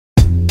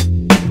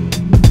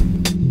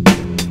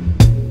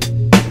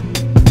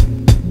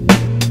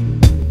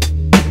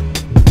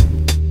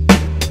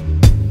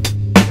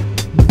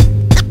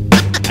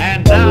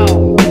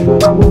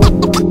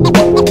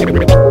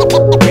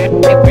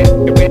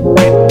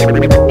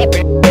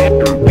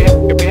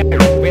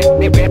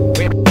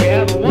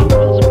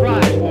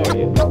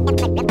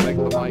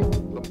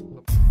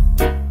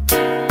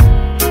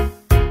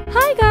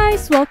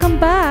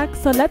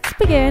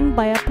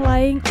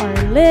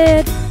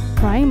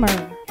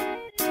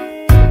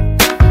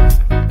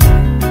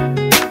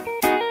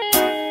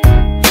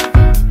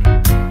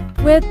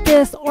with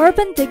this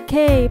Urban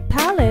Decay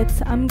palette,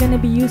 I'm gonna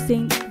be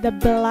using the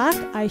black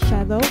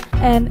eyeshadow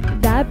and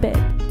dab it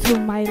to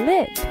my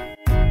lid.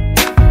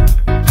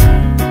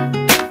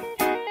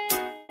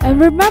 And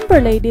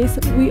remember ladies,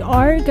 we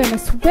are gonna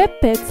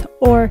sweep it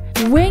or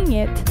wing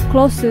it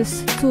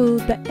closest to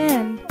the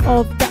end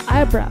of the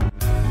eyebrow.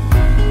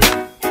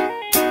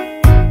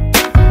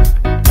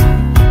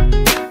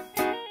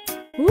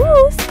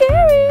 Ooh,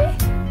 scary!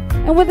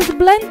 And with this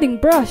blending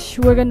brush,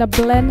 we're gonna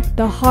blend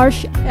the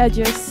harsh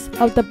edges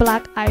of the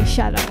black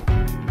eyeshadow.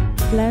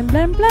 Blend,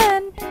 blend,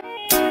 blend!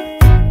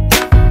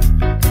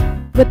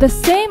 With the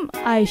same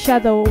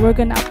eyeshadow, we're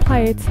gonna apply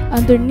it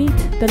underneath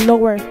the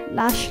lower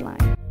lash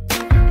line.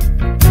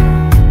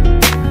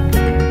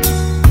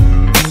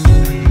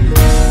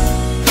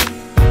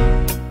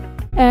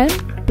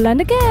 And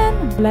blend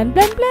again, blend,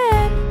 blend,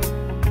 blend.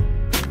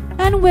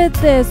 And with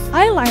this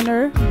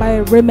eyeliner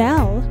by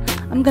Rimmel,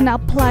 I'm gonna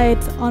apply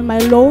it on my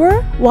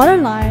lower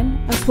waterline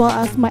as well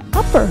as my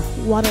upper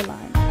waterline.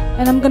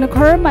 And I'm gonna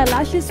curl my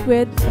lashes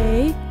with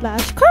a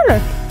lash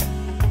curler.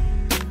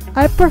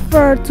 I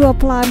prefer to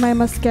apply my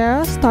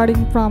mascara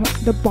starting from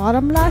the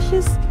bottom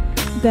lashes,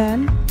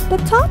 then the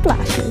top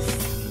lashes.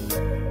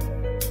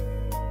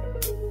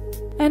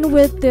 And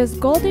with this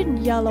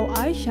golden yellow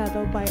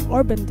eyeshadow by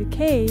Urban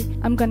Decay,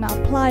 I'm gonna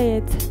apply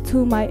it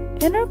to my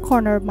inner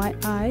corner of my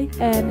eye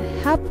and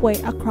halfway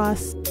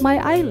across my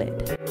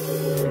eyelid.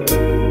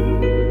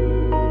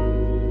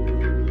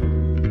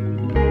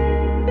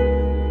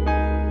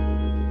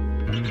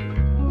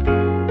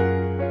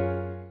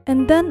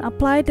 And then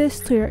apply this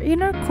to your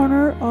inner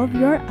corner of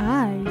your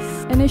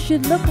eyes. And it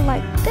should look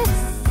like this.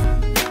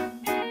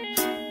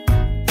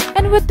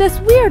 And with this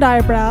weird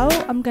eyebrow,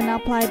 I'm gonna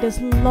apply this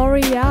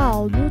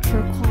L'Oreal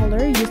neutral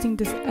color using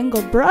this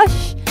angle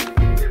brush.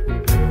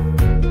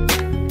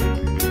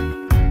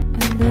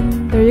 And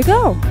then there you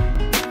go.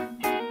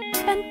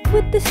 And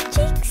with these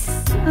cheeks,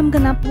 I'm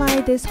gonna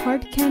apply this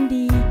hard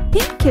candy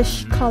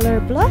pinkish color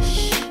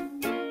blush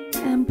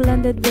and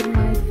blend it with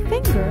my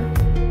finger.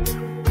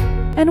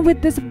 And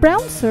with this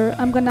bronzer,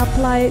 I'm gonna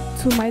apply it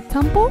to my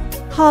temple,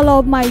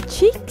 hollow my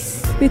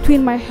cheeks,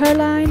 between my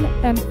hairline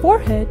and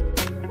forehead,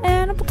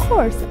 and of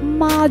course,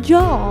 my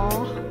jaw.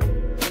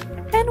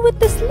 And with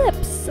these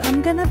lips,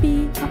 I'm gonna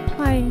be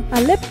applying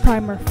a lip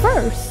primer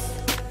first.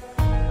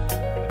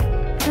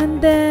 And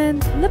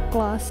then lip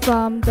gloss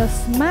from the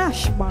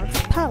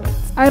Smashbox palette.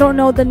 I don't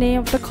know the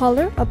name of the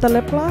color of the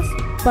lip gloss,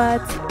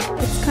 but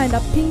it's kind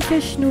of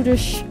pinkish,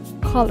 nudish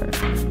color.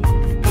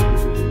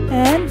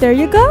 And there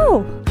you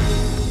go!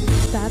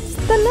 That's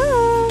the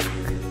look!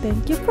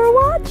 Thank you for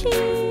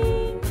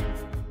watching!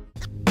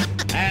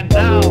 And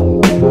now...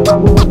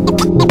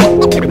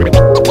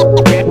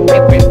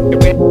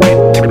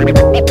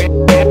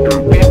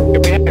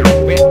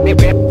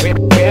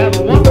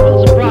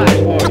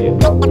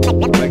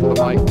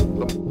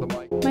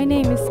 My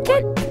name is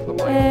ChicK,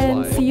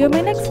 and see you in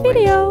my next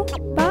video.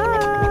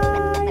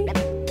 Bye!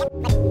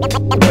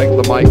 Make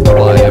the mic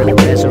fly.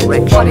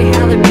 Resurrection. Funny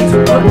how it makes you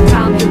put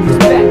time to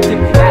perspective.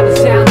 Add a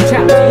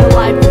soundtrack to your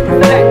life and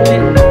perfect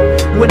it.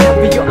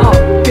 Whenever you're up,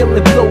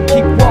 feeling flow,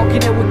 keep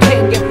walking and we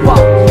can't get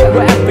fucked.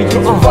 Wherever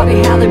you are.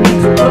 Funny how it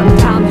makes you